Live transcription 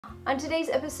On today's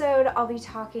episode, I'll be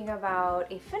talking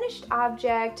about a finished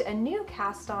object, a new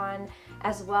cast on,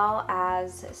 as well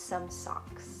as some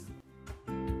socks.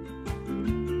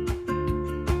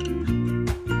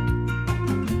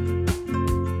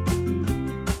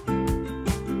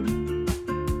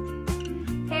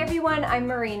 Hey everyone, I'm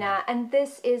Marina, and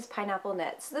this is Pineapple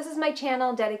Knits. This is my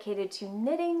channel dedicated to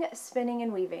knitting, spinning,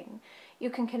 and weaving.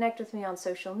 You can connect with me on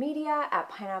social media at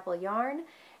Pineapple Yarn,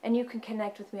 and you can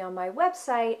connect with me on my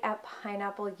website at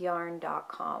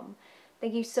pineappleyarn.com.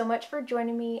 Thank you so much for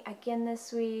joining me again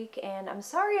this week, and I'm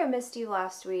sorry I missed you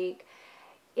last week.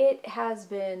 It has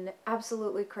been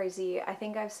absolutely crazy. I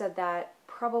think I've said that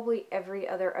probably every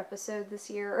other episode this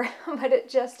year, but it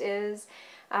just is.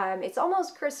 It's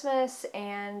almost Christmas,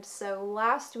 and so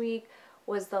last week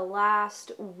was the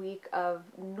last week of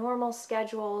normal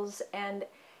schedules, and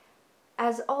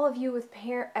as all of you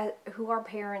who are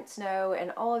parents know,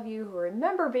 and all of you who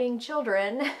remember being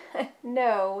children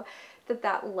know,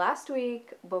 that last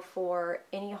week before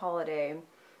any holiday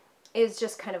is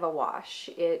just kind of a wash.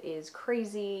 It is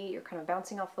crazy. You're kind of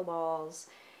bouncing off the walls.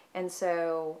 And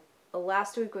so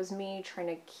last week was me trying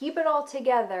to keep it all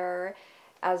together,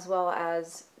 as well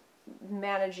as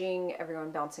managing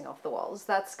everyone bouncing off the walls.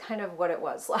 That's kind of what it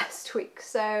was last week.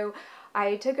 So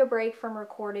I took a break from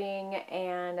recording,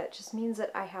 and it just means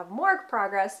that I have more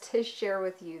progress to share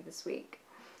with you this week.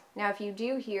 Now, if you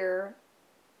do hear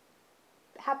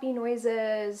happy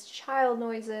noises, child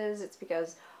noises, it's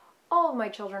because all of my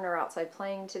children are outside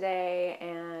playing today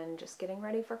and just getting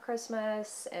ready for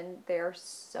Christmas, and they're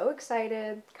so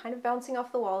excited, kind of bouncing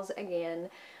off the walls again.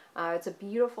 It's a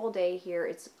beautiful day here.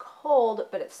 It's cold,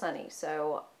 but it's sunny,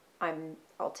 so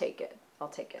I'll take it. I'll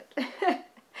take it.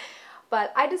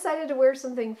 But I decided to wear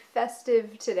something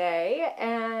festive today,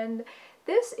 and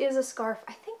this is a scarf.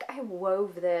 I think I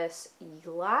wove this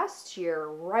last year,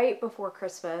 right before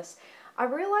Christmas. I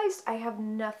realized I have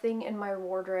nothing in my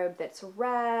wardrobe that's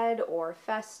red or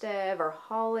festive or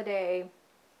holiday,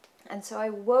 and so I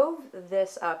wove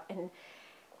this up, and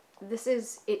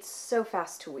it's so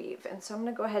fast to weave, and so I'm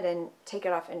going to go ahead and take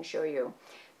it off and show you.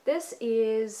 This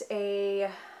is a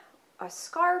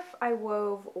scarf I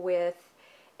wove with,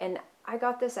 and I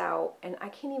got this out, and I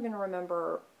can't even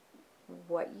remember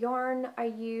what yarn I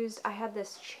used. I had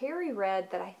this cherry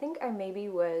red that I think I maybe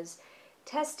was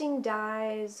testing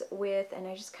dyes with, and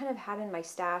I just kind of had in my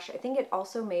stash. I think it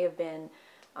also may have been,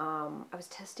 I was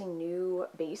testing new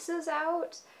bases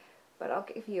out, but I'll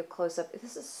give you a close-up.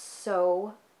 This is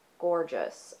so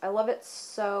gorgeous. I love it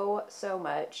so, so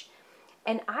much.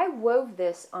 And I wove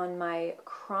this on my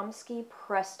Kromski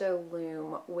Presto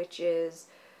loom, which is,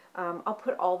 I'll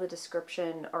put all the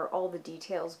description or all the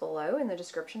details below in the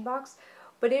description box,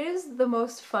 but it is the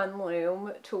most fun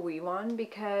loom to weave on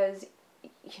because,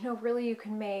 you know, really you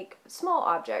can make small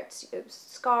objects,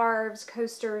 scarves,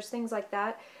 coasters, things like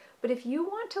that. But if you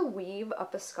want to weave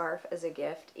up a scarf as a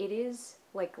gift, it is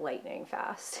like lightning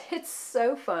fast. It's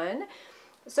so fun.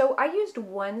 So I used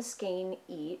one skein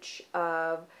each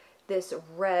of this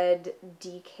red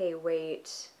DK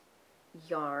weight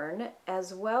yarn,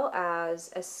 as well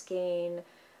as a skein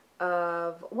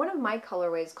of one of my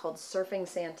colorways called Surfing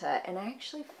Santa, and I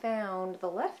actually found the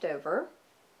leftover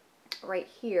right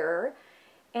here,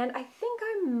 and I think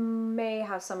I may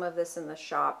have some of this in the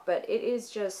shop, but it is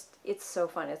just, it's so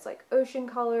fun. It's like ocean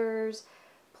colors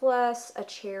plus a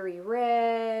cherry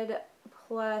red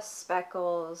plus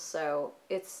speckles, so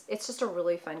it's just a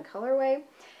really fun colorway.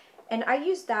 And I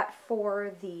used that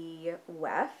for the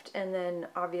weft, and then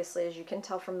obviously, as you can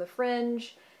tell from the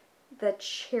fringe, the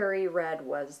cherry red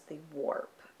was the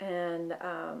warp. And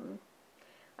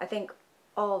I think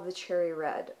all of the cherry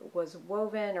red was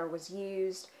woven or was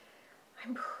used.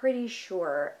 I'm pretty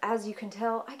sure. As you can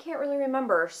tell, I can't really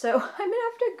remember. So I'm gonna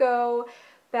have to go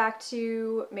back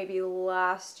to maybe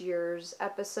last year's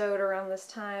episode around this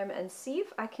time and see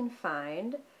if I can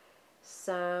find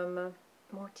some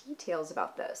more details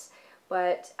about this.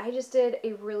 But I just did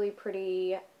a really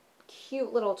pretty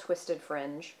cute little twisted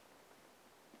fringe.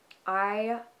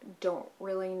 I don't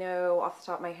really know off the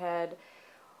top of my head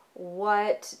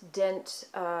what dent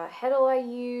heddle I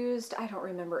used. I don't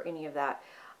remember any of that.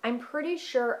 I'm pretty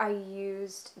sure I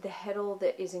used the heddle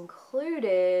that is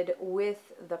included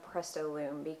with the Presto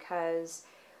loom, because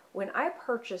when I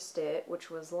purchased it, which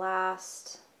was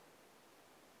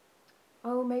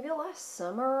maybe last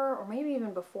summer, or maybe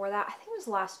even before that. I think it was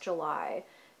last July.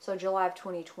 So July of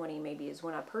 2020 maybe is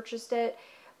when I purchased it.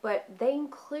 But they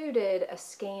included a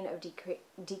skein of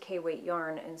DK weight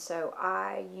yarn, and so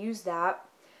I used that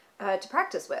to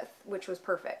practice with, which was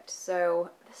perfect. So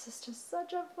this is just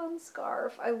such a fun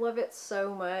scarf. I love it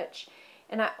so much.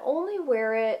 and I only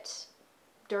wear it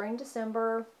during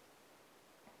December,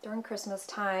 during Christmas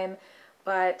time,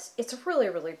 but it's really,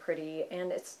 really pretty,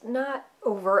 and it's not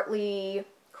overtly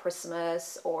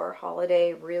Christmas or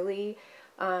holiday really,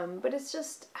 but it's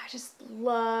just, I just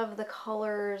love the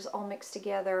colors all mixed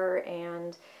together,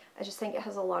 and I just think it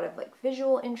has a lot of like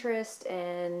visual interest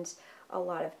and a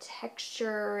lot of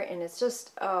texture, and it's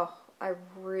just, oh, I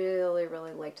really,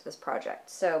 really liked this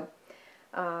project. So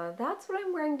that's what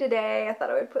I'm wearing today. I thought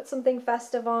I would put something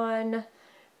festive on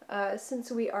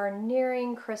since we are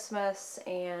nearing Christmas,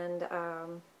 and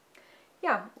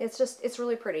yeah, it's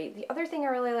really pretty. The other thing I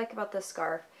really like about this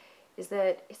scarf is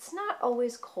that it's not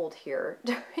always cold here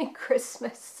during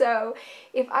Christmas. So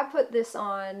if I put this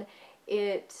on,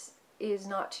 it is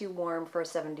not too warm for a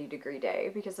 70-degree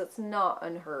day, because that's not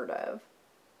unheard of.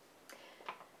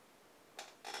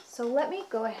 So let me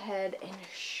go ahead and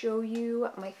show you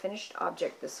my finished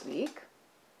object this week.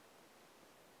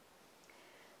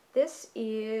 This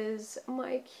is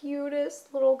my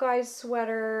cutest little guy's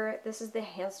sweater. This is the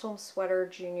Hanstholm Sweater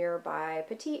Junior by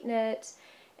PetiteKnit,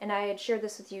 and I had shared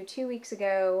this with you 2 weeks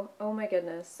ago. Oh my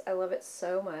goodness, I love it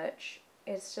so much.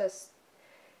 It's just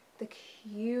the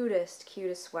cutest,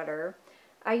 cutest sweater.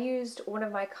 I used one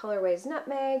of my Colorways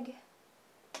Nutmeg,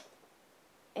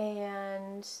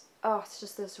 and oh, it's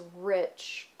just this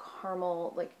rich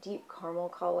caramel, like deep caramel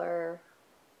color.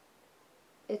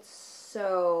 It's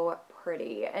so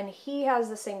pretty, and he has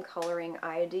the same coloring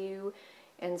I do,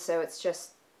 and so it's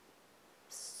just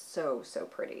so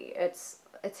pretty. It's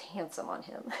handsome on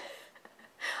him.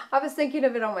 I was thinking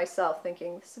of it on myself,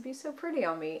 thinking this would be so pretty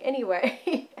on me.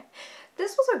 Anyway,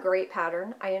 this was a great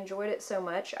pattern. I enjoyed it so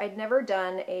much. I'd never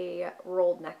done a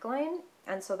rolled neckline,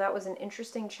 and so that was an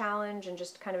interesting challenge and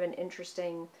just kind of an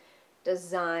interesting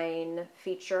design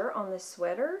feature on this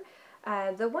sweater.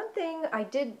 The one thing, I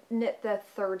did knit the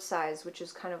 3rd size, which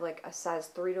is kind of like a size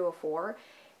 3 to a 4,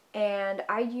 and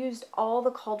I used all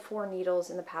the called for needles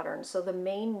in the pattern. So the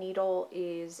main needle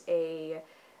is a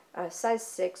size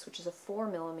 6, which is a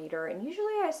 4mm, and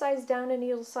usually I size down a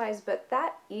needle size, but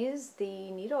that is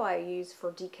the needle I use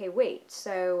for DK weight,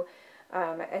 so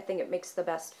I think it makes the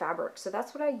best fabric. So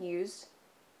that's what I used,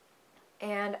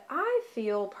 and I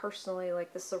feel personally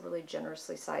like this is a really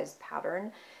generously sized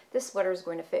pattern. This sweater is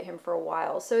going to fit him for a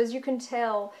while. So as you can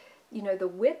tell, you know, the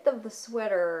width of the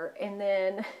sweater and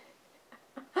then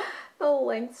the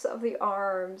lengths of the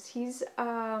arms, he's,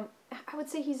 I would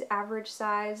say he's average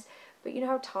size, but you know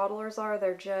how toddlers are,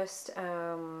 they're just, they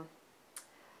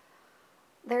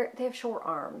have short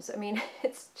arms. I mean,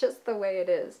 it's just the way it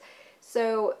is.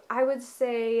 So I would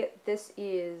say it's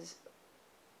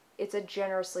a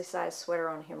generously sized sweater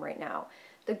on him right now.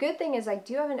 The good thing is I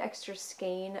do have an extra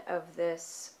skein of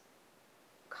this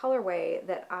colorway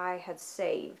that I had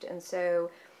saved, and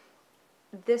so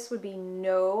this would be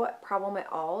no problem at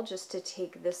all just to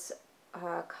take this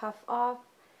cuff off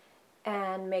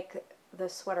and make the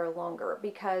sweater longer,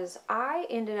 because I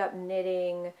ended up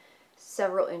knitting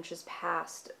several inches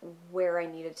past where I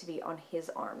needed to be on his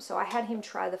arm. So I had him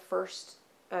try the first,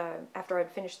 after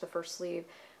I'd finished the first sleeve,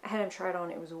 I had him try it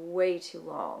on. It was way too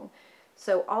long.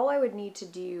 So all I would need to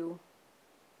do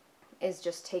is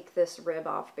just take this rib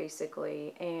off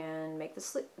basically and make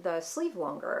the sleeve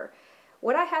longer.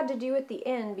 What I had to do at the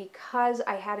end, because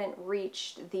I hadn't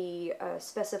reached the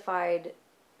specified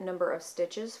number of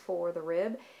stitches for the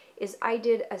rib, is I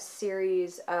did a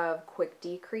series of quick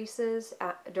decreases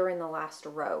during the last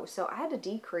row. So I had to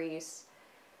decrease,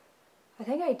 I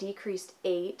think I decreased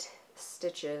 8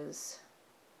 stitches,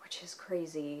 which is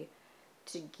crazy,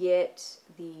 to get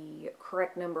the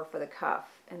correct number for the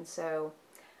cuff. And so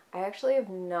I actually have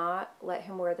not let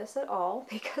him wear this at all,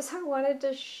 because I wanted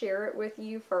to share it with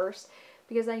you first,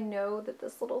 because I know that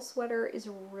this little sweater is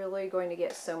really going to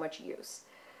get so much use.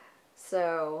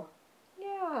 So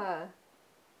yeah,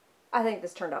 I think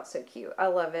this turned out so cute. I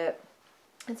love it.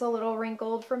 It's a little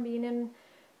wrinkled from being in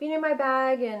my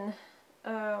bag and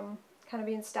kind of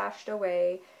being stashed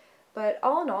away. But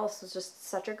all in all, this was just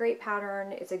such a great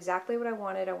pattern. It's exactly what I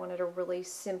wanted. I wanted a really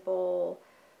simple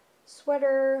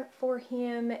sweater for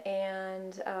him,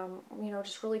 and you know,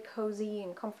 just really cozy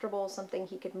and comfortable, something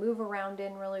he could move around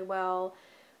in really well.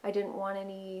 I didn't want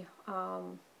any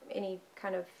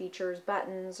kind of features,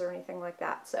 buttons, or anything like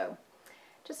that. So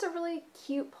just a really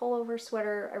cute pullover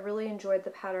sweater. I really enjoyed the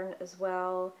pattern as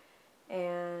well,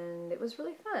 and it was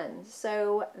really fun.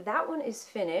 So that one is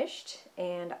finished,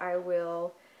 and I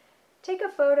will take a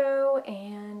photo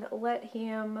and let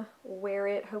him wear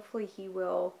it. Hopefully he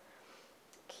will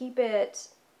keep it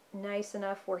nice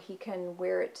enough where he can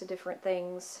wear it to different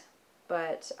things.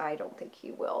 but I don't think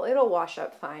he will. It'll wash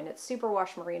up fine. It's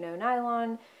superwash merino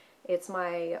nylon. It's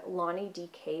my Lani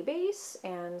DK base,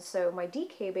 and so my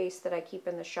DK base that I keep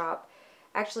in the shop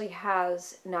actually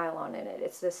has nylon in it.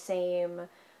 It's the same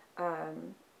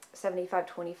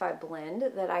 75-25 blend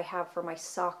that I have for my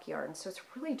sock yarn. So it's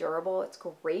really durable. It's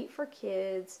great for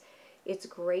kids. It's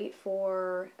great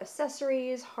for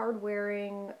accessories, hard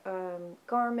wearing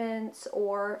garments,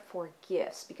 or for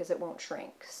gifts because it won't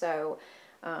shrink. So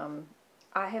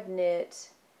I have knit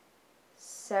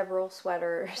several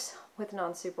sweaters with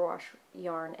non-superwash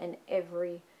yarn, and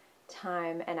every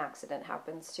time an accident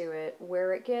happens to it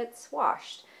where it gets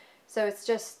washed. So it's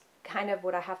just kind of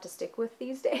what I have to stick with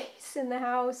these days in the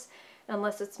house,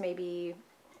 unless it's maybe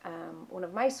one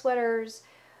of my sweaters.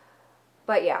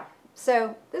 But yeah,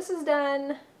 so this is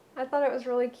done. I thought it was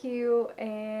really cute,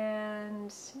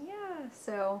 and yeah,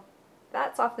 so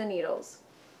that's off the needles.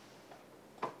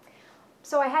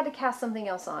 So I had to cast something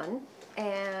else on,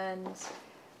 and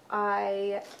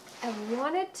I have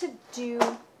wanted to do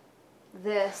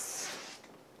this,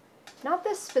 not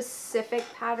this specific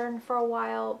pattern for a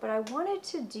while, but I wanted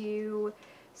to do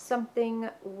something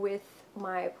with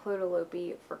my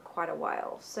Plotülopi for quite a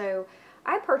while. So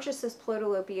I purchased this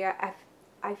Plotülopi.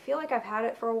 I feel like I've had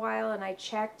it for a while, and I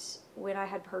checked when I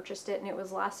had purchased it, and it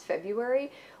was last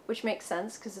February, which makes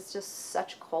sense because it's just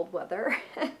such cold weather.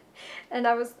 And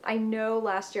I know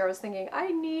last year I was thinking, I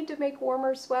need to make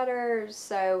warmer sweaters.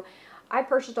 So I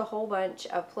purchased a whole bunch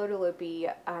of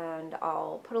Plotülopi, and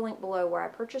I'll put a link below where I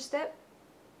purchased it.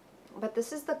 But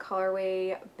this is the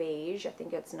colorway Beige. I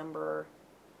think it's number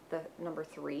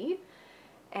 3.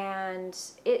 And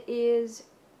it is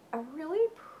a really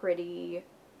pretty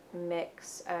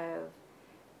mix of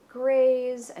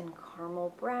grays and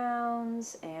caramel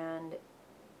browns, and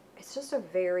it's just a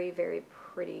very, very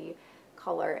pretty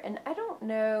color. And I don't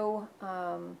know,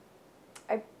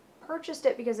 I purchased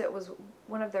it because it was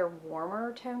one of their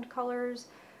warmer toned colors.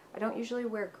 I don't usually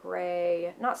wear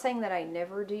gray. Not saying that I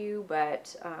never do,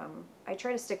 but I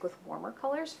try to stick with warmer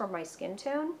colors for my skin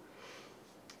tone.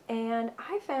 And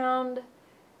I found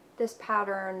this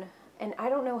pattern, and I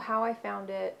don't know how I found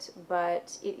it,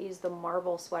 but it is the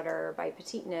Marble Sweater by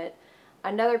PetiteKnit,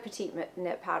 another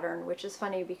PetiteKnit pattern, which is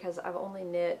funny because I've only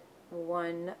knit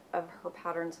one of her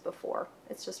patterns before.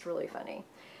 It's just really funny.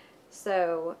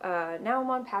 So now I'm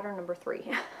on pattern number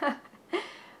 3.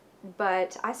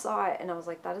 But I saw it and I was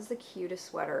like, that is the cutest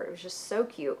sweater. It was just so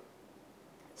cute.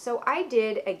 So I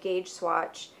did a gauge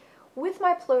swatch with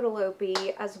my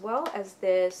Plotülopi, as well as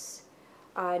this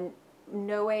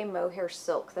Noe mohair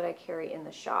silk that I carry in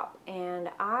the shop. And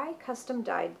I custom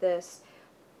dyed this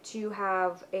to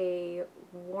have a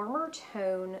warmer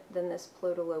tone than this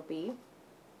Plotülopi.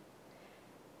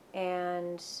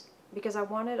 And because I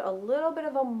wanted a little bit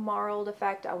of a marled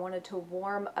effect, I wanted to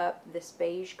warm up this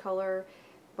beige color,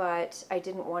 but I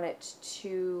didn't want it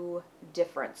too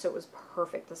different, so it was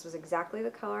perfect. This was exactly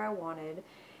the color I wanted.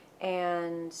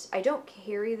 And I don't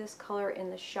carry this color in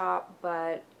the shop,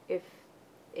 but if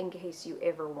in case you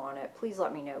ever want it, please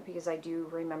let me know, because I do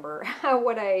remember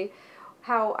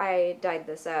how I dyed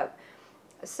this up.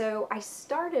 So I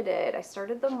started it. I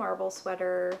started the marble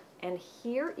sweater, and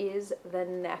here is the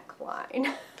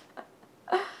neckline.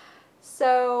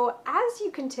 So as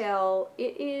you can tell,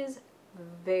 it is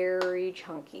very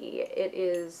chunky. It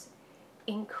is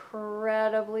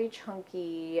incredibly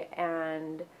chunky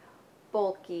and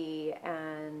bulky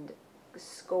and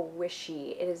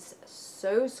squishy. It is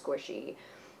so squishy.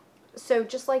 So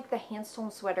just like the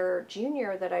Hanstholm sweater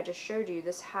junior that I just showed you,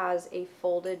 this has a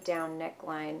folded down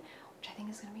neckline, which I think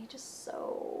is going to be just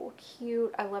so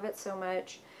cute. I love it so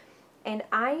much. And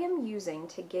I am using,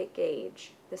 to get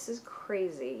gauge, this is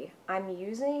crazy, I'm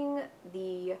using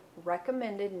the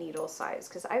recommended needle size,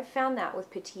 because I've found that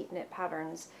with PetiteKnit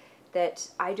patterns that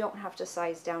I don't have to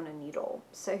size down a needle.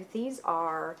 So these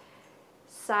are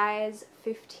size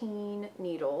 15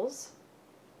 needles,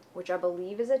 which I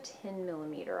believe is a 10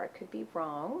 millimeter. I could be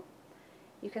wrong.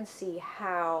 You can see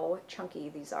how chunky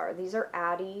these are. These are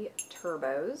Addi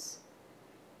Turbos,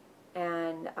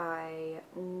 and I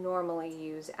normally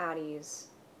use Addis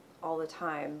all the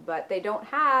time, but they don't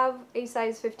have a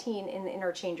size 15 in the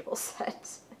interchangeable set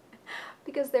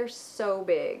because they're so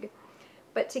big.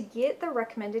 But to get the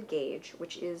recommended gauge,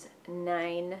 which is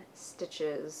 9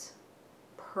 stitches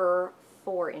per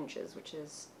 4 inches, which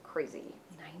is crazy,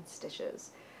 9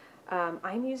 stitches,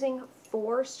 I'm using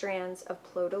 4 strands of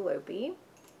Plotülopi.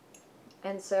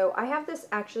 And so I have this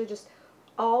actually just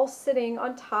all sitting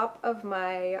on top of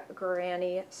my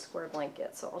granny square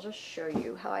blanket. So I'll just show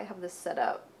you how I have this set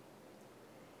up.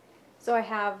 So I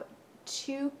have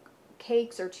 2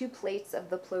 cakes or 2 plates of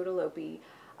the Plotülopi.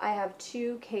 I have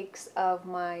 2 cakes of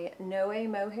my Noe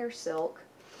mohair silk.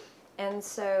 And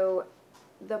so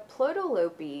the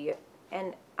Plotülopi,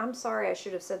 and I'm sorry I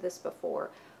should have said this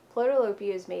before,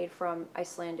 Plotülopi is made from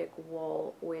Icelandic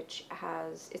wool, which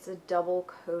it's a double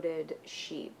coated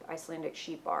sheep, Icelandic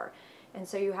sheep are. And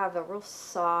so you have a real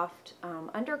soft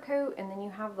undercoat, and then you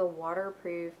have the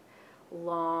waterproof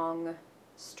long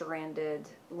strands.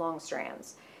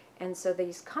 And so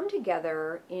these come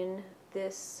together in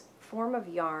this form of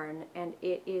yarn, and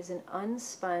it is an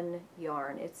unspun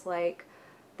yarn. It's like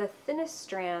the thinnest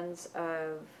strands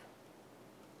of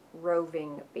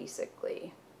roving,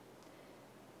 basically.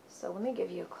 So let me give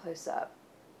you a close-up.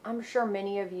 I'm sure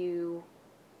many of you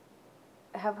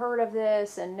have heard of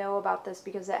this and know about this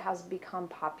because it has become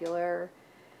popular,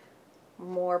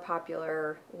 more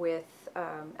popular with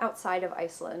outside of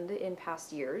Iceland in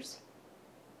past years.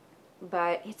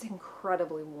 But it's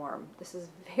incredibly warm. This is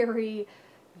very,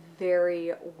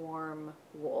 very warm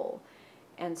wool.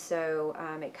 And so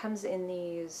it comes in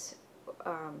these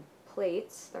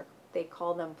plates. They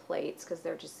call them plates because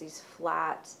they're just these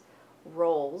flat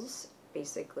rolls,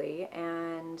 basically.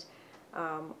 And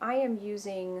I am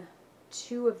using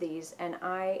 2 of these, and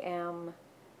I am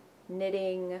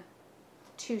knitting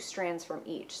 2 strands from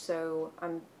each. So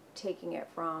I'm taking it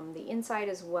from the inside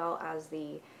as well as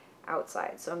the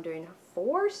outside. So I'm doing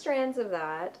 4 strands of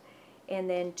that, and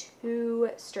then 2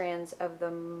 strands of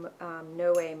the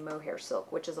Noe mohair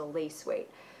silk, which is a lace weight.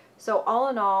 So all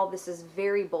in all, this is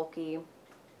very bulky,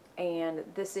 and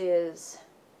this is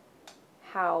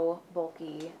how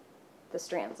bulky the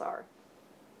strands are.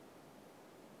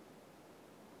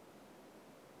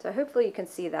 So hopefully you can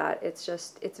see that.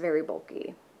 It's very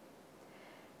bulky.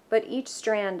 But each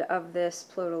strand of this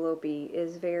Plotülopi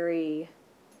is very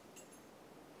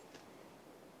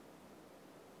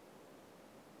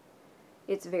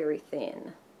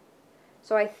thin.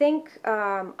 So I think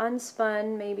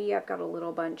unspun, maybe I've got a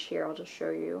little bunch here, I'll just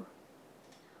show you.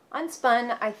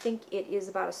 Unspun, I think it is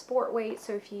about a sport weight,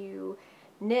 so if you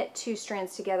knit 2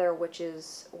 strands together, which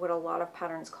is what a lot of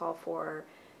patterns call for,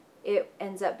 it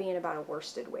ends up being about a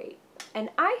worsted weight. And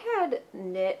I had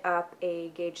knit up a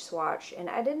gauge swatch, and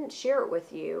I didn't share it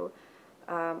with you.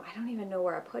 I don't even know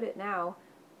where I put it now.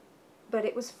 But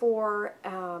it was for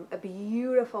a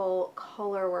beautiful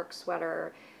colorwork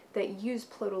sweater that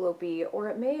used Plotülopi, or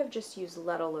it may have just used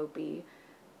Lettulopi.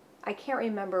 I can't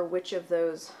remember which of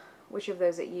those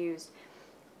it used,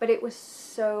 but it was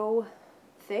so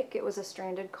thick. It was a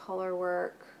stranded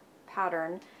colorwork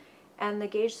pattern, and the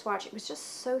gauge swatch, it was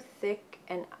just so thick,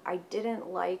 and I didn't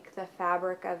like the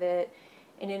fabric of it.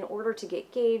 And in order to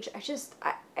get gauge,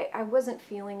 I wasn't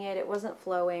feeling it. It wasn't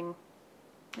flowing.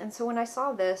 And so when I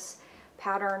saw this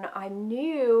pattern, I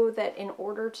knew that in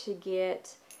order to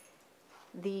get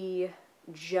the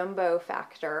jumbo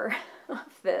factor of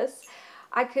this,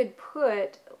 I could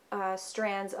put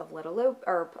strands of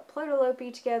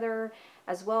Plotülopi together,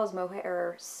 as well as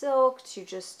mohair silk, to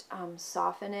just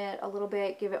soften it a little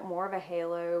bit, give it more of a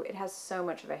halo. It has so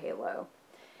much of a halo,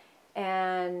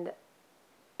 and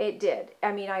it did.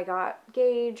 I mean, I got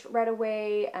gauge right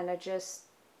away, and I just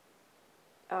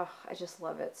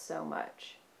love it so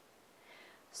much.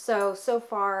 So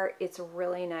far it's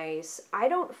really nice. I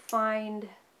don't find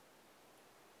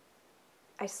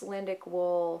Icelandic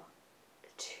wool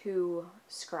too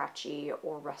scratchy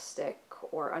or rustic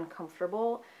or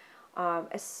uncomfortable,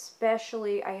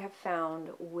 especially I have found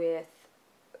with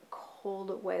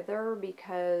cold weather,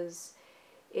 because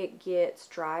it gets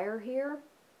drier here.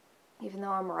 Even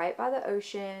though I'm right by the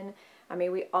ocean, I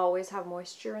mean, we always have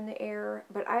moisture in the air,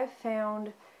 but I've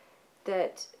found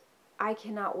that I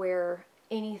cannot wear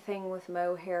anything with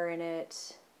mohair in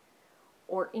it,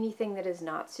 or anything that is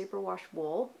not superwash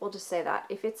wool. We'll just say that.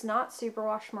 If it's not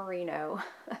superwash merino,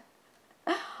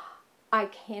 I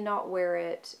cannot wear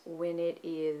it when it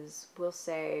is, we'll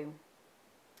say,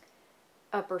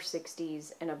 upper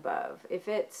 60s and above. If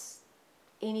it's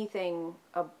anything,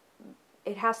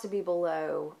 it has to be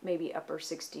below maybe upper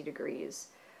 60 degrees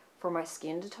for my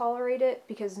skin to tolerate it,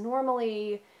 because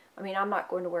normally, I mean, I'm not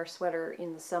going to wear a sweater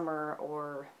in the summer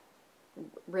or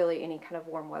really any kind of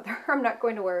warm weather. I'm not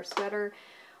going to wear a sweater,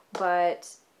 but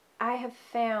I have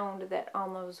found that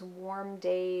on those warm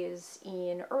days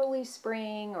in early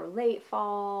spring or late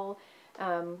fall,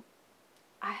 I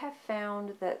have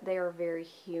found that they are very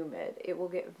humid. It will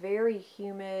get very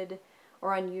humid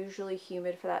or unusually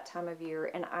humid for that time of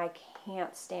year, and I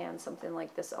can't stand something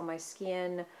like this on my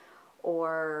skin,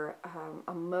 or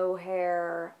a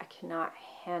mohair. I cannot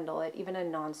handle it. Even a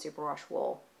non-superwash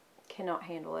wool, cannot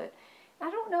handle it. I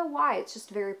don't know why, it's just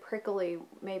very prickly,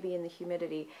 maybe in the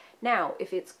humidity. Now,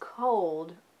 if it's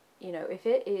cold, you know, if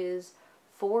it is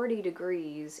 40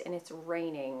 degrees and it's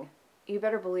raining, you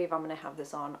better believe I'm going to have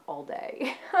this on all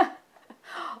day.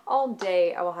 All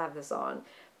day I will have this on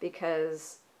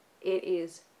because it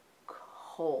is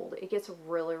cold. It gets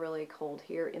really, really cold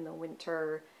here in the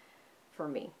winter for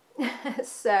me.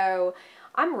 So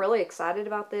I'm really excited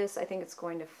about this. I think it's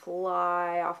going to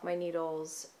fly off my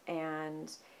needles,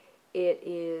 and it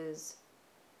is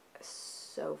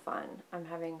so fun. I'm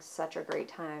having such a great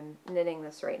time knitting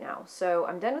this right now. So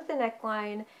I'm done with the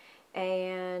neckline,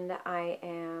 and I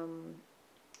am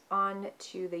on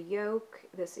to the yoke.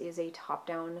 This is a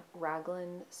top-down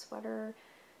raglan sweater,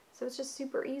 so it's just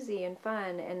super easy and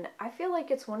fun. And I feel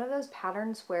like it's one of those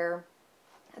patterns where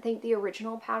I think the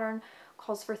original pattern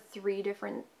calls for 3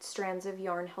 different strands of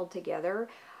yarn held together.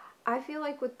 I feel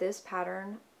like with this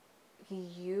pattern,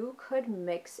 you could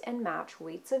mix and match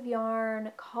weights of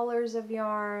yarn, colors of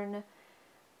yarn.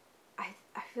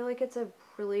 I feel like it's a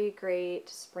really great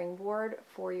springboard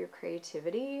for your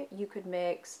creativity. You could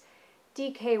mix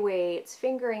DK weights,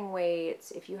 fingering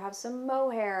weights, if you have some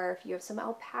mohair, if you have some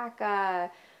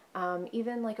alpaca,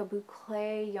 even like a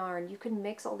boucle yarn, you can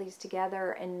mix all these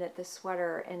together and knit the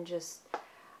sweater, and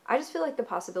I just feel like the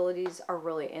possibilities are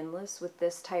really endless with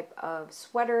this type of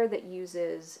sweater that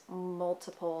uses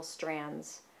multiple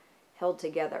strands held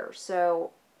together.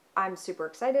 So I'm super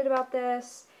excited about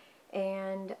this,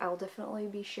 and I'll definitely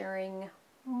be sharing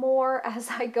more as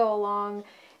I go along,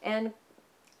 and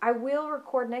I will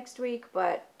record next week,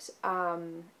 but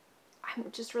I'm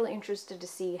just really interested to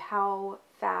see how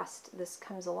fast this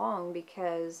comes along,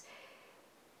 because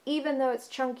even though it's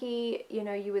chunky, you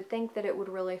know, you would think that it would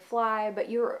really fly, but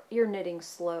you're knitting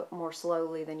more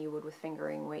slowly than you would with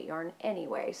fingering weight yarn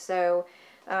anyway. So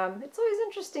it's always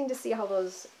interesting to see how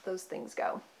those things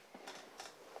go.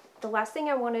 The last thing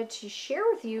I wanted to share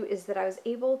with you is that I was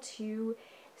able to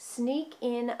sneak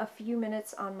in a few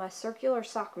minutes on my circular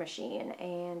sock machine,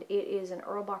 and it is an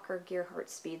Erlbacher Gerhardt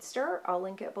Speedster. I'll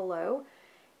link it below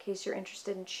in case you're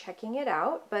interested in checking it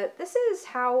out. But this is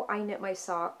how I knit my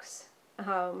socks.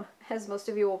 As most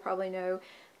of you will probably know,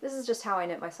 this is just how I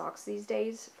knit my socks these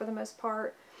days for the most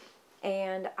part.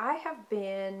 And I have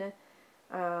been,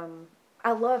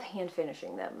 I love hand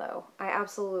finishing them though. I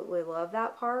absolutely love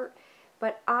that part.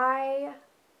 But I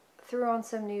threw on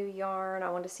some new yarn. I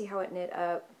wanted to see how it knit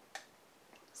up.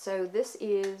 So this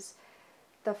is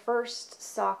the first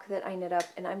sock that I knit up,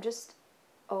 and I'm just,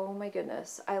 oh my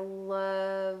goodness, I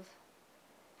love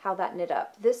how that knit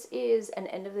up. This is an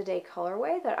end of the day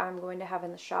colorway that I'm going to have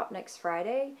in the shop next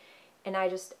Friday, and I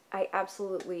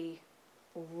absolutely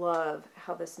love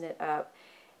how this knit up,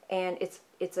 and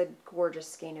it's a gorgeous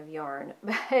skein of yarn.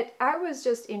 But I was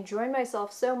just enjoying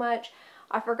myself so much,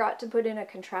 I forgot to put in a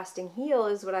contrasting heel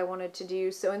is what I wanted to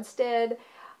do, so instead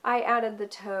I added the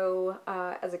toe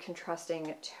as a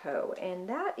contrasting toe, and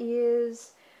that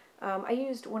is, I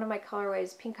used one of my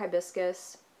colorways, Pink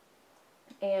Hibiscus,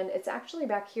 and it's actually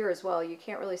back here as well. You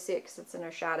can't really see it because it's in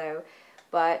a shadow,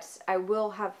 but I will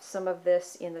have some of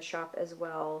this in the shop as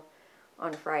well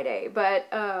on Friday. But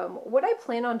what I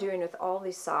plan on doing with all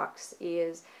these socks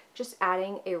is just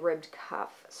adding a ribbed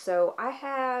cuff. So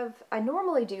I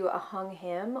normally do a hung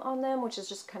hem on them, which is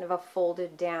just kind of a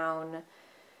folded down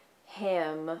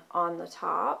hem on the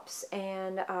tops,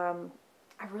 and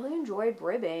I really enjoyed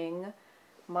ribbing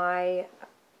my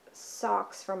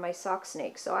socks from my sock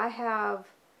snake. So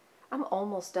I'm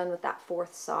almost done with that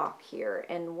 4th sock here,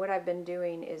 and what I've been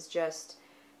doing is just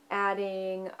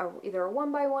adding either a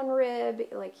 1x1 rib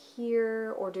like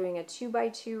here, or doing a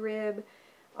 2x2 rib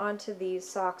onto these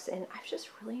socks, and I've just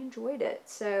really enjoyed it.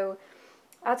 So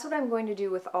that's what I'm going to do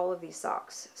with all of these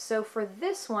socks. So for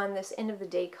this one, this end of the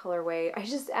day colorway, I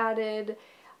just added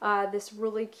this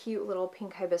really cute little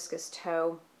pink hibiscus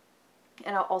toe,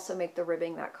 and I'll also make the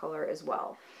ribbing that color as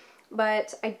well.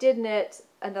 But I did knit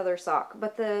another sock.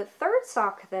 But the 3rd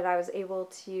sock that I was able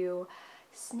to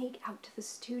sneak out to the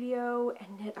studio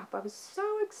and knit up, I was so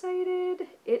excited.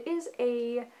 It is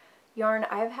a yarn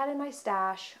I've had in my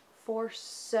stash for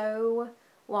so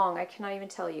long, I cannot even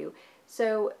tell you.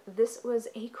 So this was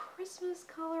a Christmas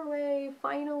colorway.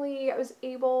 Finally, I was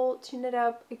able to knit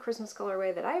up a Christmas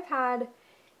colorway that I've had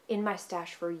in my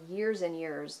stash for years and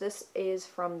years. This is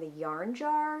from the Yarn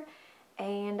Jar,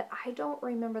 and I don't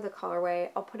remember the colorway.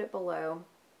 I'll put it below.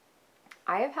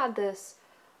 I have had this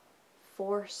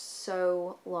for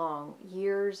so long,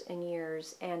 years and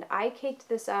years, and I caked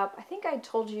this up. I think I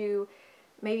told you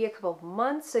maybe a couple of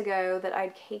months ago that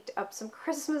I'd caked up some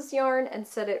Christmas yarn and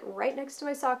set it right next to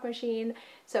my sock machine.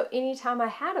 So anytime I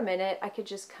had a minute, I could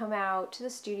just come out to the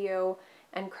studio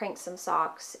and crank some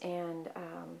socks. And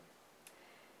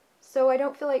so I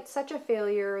don't feel like such a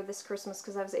failure this Christmas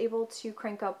because I was able to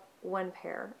crank up one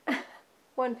pair,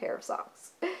 one pair of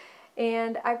socks.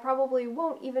 And I probably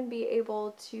won't even be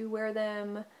able to wear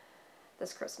them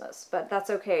this Christmas, but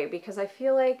that's okay because I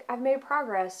feel like I've made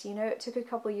progress. You know, it took a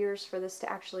couple years for this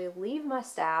to actually leave my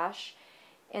stash,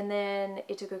 and then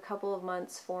it took a couple of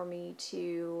months for me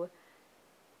to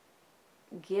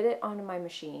get it onto my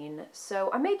machine. So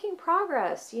I'm making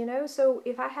progress, you know, so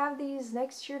if I have these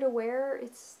next year to wear,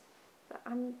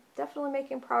 I'm definitely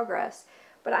making progress.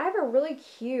 But I have a really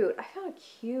cute, I found a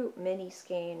cute mini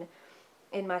skein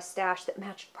in my stash that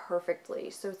matched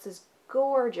perfectly. So it's this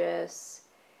gorgeous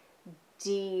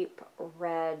deep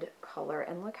red color,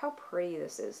 and look how pretty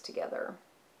this is together.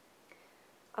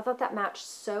 I thought that matched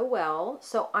so well.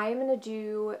 So I'm going to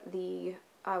do the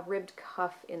ribbed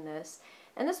cuff in this,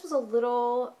 and this was a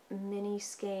little mini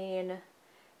skein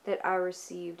that I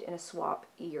received in a swap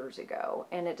years ago,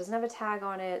 and it doesn't have a tag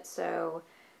on it, so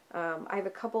I have a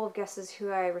couple of guesses who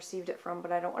I received it from,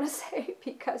 but I don't want to say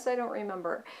because I don't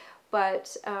remember.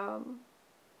 But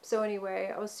so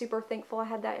anyway, I was super thankful I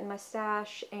had that in my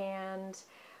stash, and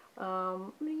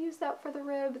I'm going to use that for the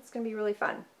rib. It's going to be really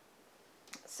fun.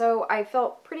 So I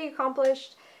felt pretty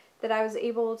accomplished that I was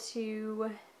able to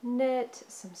knit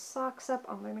some socks up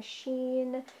on my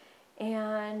machine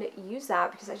and use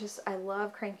that because I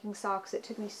love cranking socks. It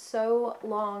took me so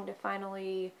long to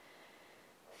finally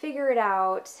figure it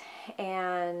out,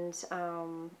 and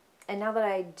now that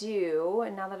I do,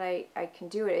 and now that I can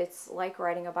do it, it's like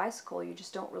riding a bicycle. You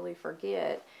just don't really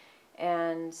forget,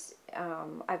 and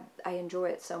I enjoy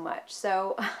it so much.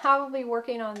 So I'll be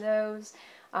working on those.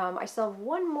 I still have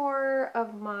one more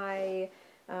of my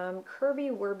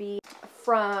Curvy Wurby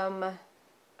from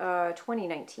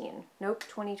 2019. Nope,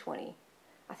 2020.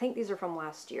 I think these are from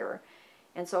last year.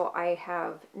 And so I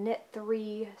have knit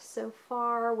 3 so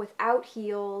far without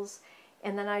heels,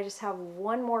 and then I just have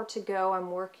one more to go.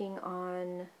 I'm working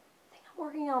on, I think I'm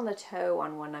working on the toe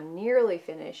on one. I'm nearly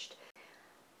finished.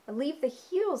 I leave the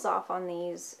heels off on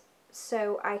these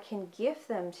so I can gift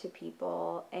them to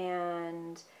people,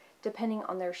 and depending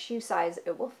on their shoe size,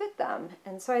 it will fit them.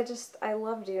 And so I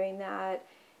love doing that,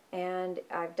 and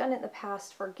I've done it in the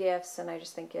past for gifts, and I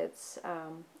just think it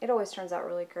always turns out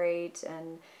really great.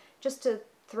 And just to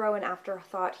throw an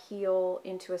afterthought heel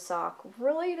into a sock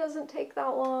really doesn't take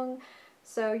that long.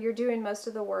 So you're doing most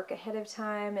of the work ahead of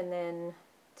time, and then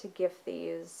to gift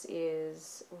these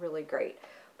is really great.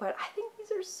 But I think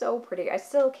these are so pretty. I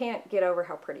still can't get over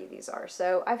how pretty these are.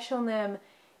 So I've shown them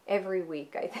every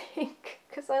week, I think,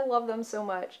 because I love them so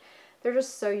much. They're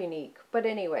just so unique. But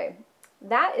anyway,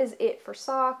 that is it for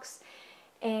socks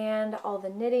and all the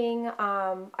knitting.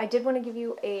 I did want to give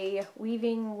you a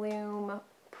weaving loom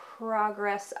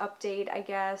progress update, I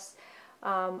guess.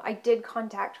 I did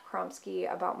contact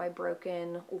Kromski about my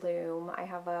broken loom. I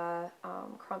have a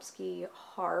Kromski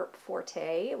Harp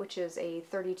Forte, which is a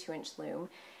 32-inch loom.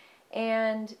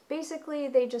 And basically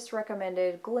they just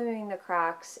recommended gluing the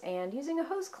cracks and using a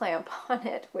hose clamp on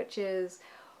it, which is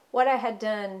what I had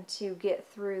done to get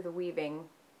through the weaving.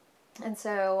 And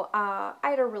so I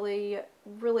had a really,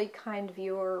 really kind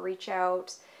viewer reach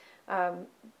out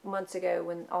months ago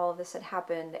when all of this had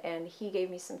happened, and he gave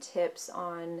me some tips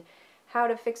on how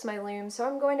to fix my loom. So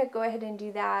I'm going to go ahead and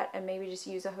do that and maybe just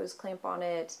use a hose clamp on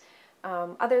it.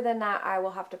 Other than that, I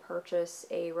will have to purchase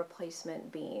a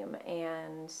replacement beam,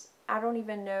 and I don't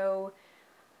even know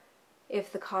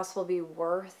if the cost will be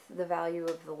worth the value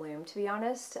of the loom, to be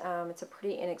honest. It's a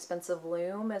pretty inexpensive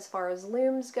loom as far as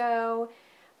looms go,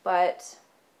 but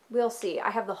we'll see. I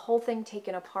have the whole thing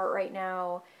taken apart right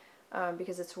now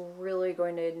because it's really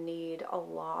going to need a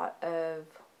lot of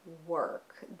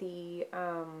work.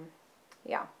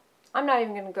 Yeah, I'm not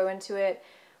even going to go into it,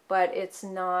 but it's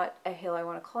not a hill I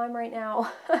want to climb right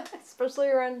now, especially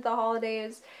around the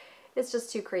holidays. It's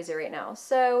just too crazy right now.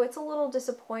 So it's a little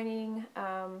disappointing.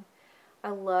 I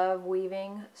love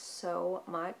weaving so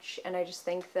much, and I just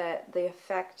think that the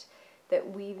effect that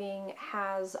weaving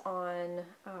has on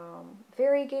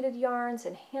variegated yarns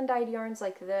and hand-dyed yarns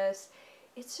like this,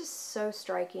 it's just so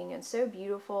striking and so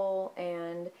beautiful,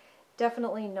 and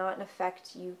definitely not an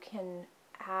effect you can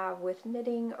have with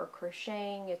knitting or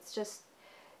crocheting. It's just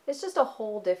a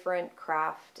whole different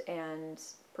craft and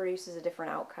produces a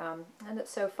different outcome, and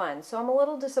it's so fun. So I'm a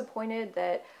little disappointed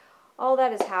that all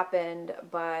that has happened,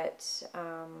 but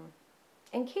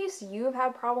in case you have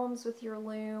had problems with your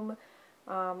loom,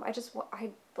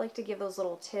 I'd like to give those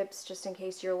little tips just in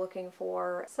case you're looking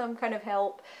for some kind of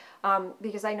help,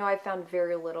 because I know I've found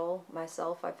very little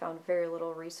myself. I've found very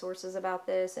little resources about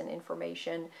this and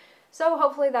information. So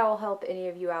hopefully that will help any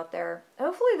of you out there.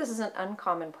 Hopefully this is an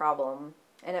uncommon problem,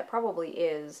 and it probably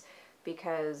is,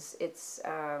 because it's,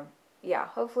 yeah,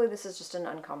 hopefully this is just an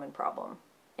uncommon problem.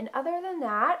 And other than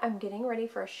that, I'm getting ready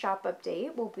for a shop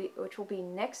update, which will be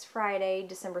next Friday,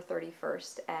 December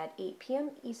 31st at 8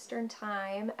 p.m. Eastern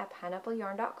Time at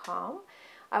pineappleyarn.com.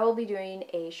 I will be doing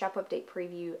a shop update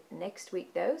preview next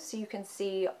week though, so you can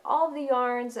see all of the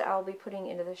yarns that I'll be putting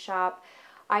into the shop.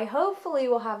 I hopefully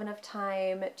will have enough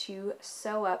time to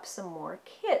sew up some more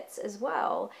kits as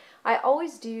well. I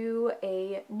always do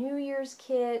a New Year's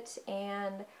kit,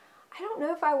 and I don't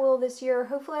know if I will this year.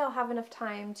 Hopefully I'll have enough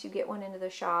time to get one into the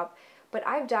shop, but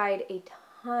I've dyed a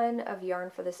ton of yarn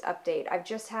for this update. I've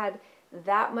just had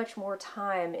that much more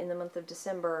time in the month of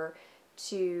December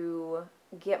to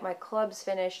get my clubs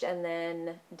finished and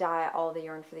then dye all the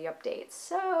yarn for the update.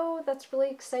 So that's really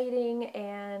exciting,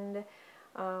 and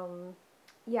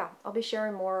yeah, I'll be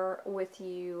sharing more with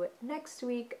you next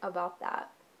week about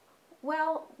that.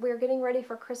 Well, we're getting ready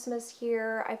for Christmas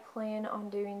here. I plan on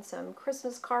doing some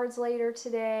Christmas cards later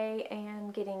today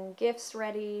and getting gifts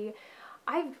ready.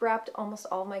 I've wrapped almost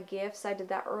all my gifts. I did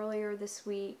that earlier this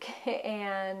week,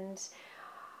 and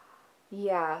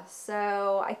yeah,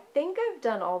 so I think I've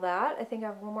done all that. I think I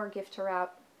have one more gift to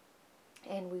wrap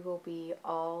and we will be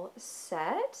all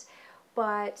set.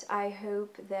 But I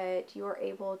hope that you are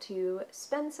able to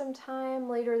spend some time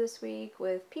later this week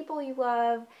with people you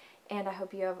love, and I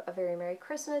hope you have a very Merry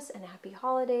Christmas and Happy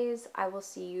Holidays. I will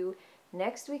see you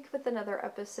next week with another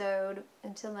episode.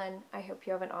 Until then, I hope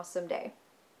you have an awesome day.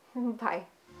 Bye.